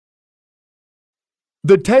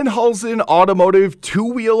The Tenhulzen Automotive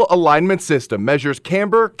two-wheel alignment system measures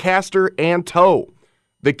camber, caster, and toe.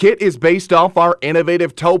 The kit is based off our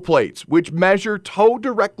innovative toe plates, which measure toe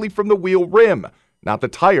directly from the wheel rim, not the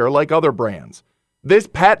tire like other brands. This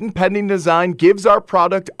patent-pending design gives our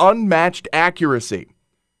product unmatched accuracy.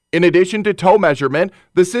 In addition to toe measurement,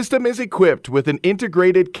 the system is equipped with an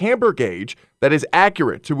integrated camber gauge that is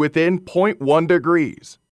accurate to within 0.1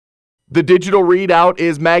 degrees. The digital readout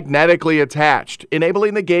is magnetically attached,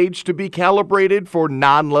 enabling the gauge to be calibrated for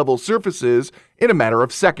non-level surfaces in a matter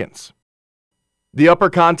of seconds. The upper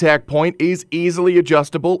contact point is easily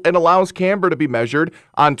adjustable and allows camber to be measured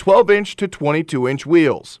on 12-inch to 22-inch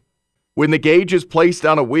wheels. When the gauge is placed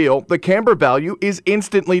on a wheel, the camber value is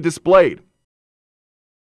instantly displayed.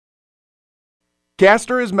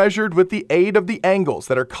 Caster is measured with the aid of the angles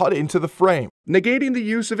that are cut into the frame, negating the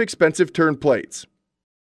use of expensive turn plates.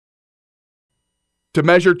 To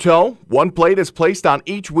measure toe, one plate is placed on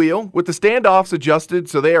each wheel with the standoffs adjusted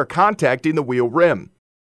so they are contacting the wheel rim.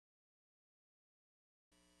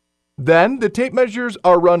 Then, the tape measures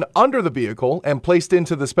are run under the vehicle and placed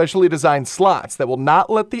into the specially designed slots that will not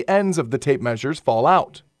let the ends of the tape measures fall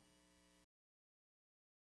out.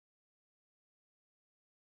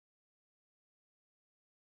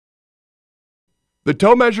 The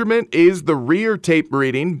toe measurement is the rear tape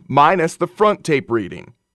reading minus the front tape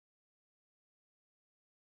reading.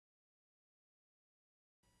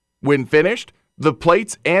 When finished, the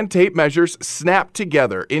plates and tape measures snap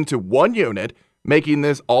together into one unit, making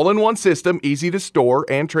this all-in-one system easy to store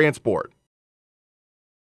and transport.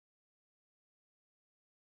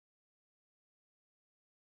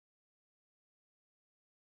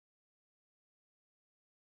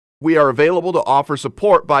 We are available to offer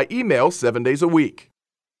support by email 7 days a week.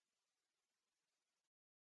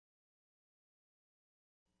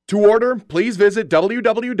 To order, please visit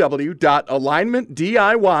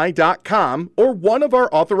www.alignmentdiy.com or one of our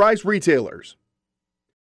authorized retailers.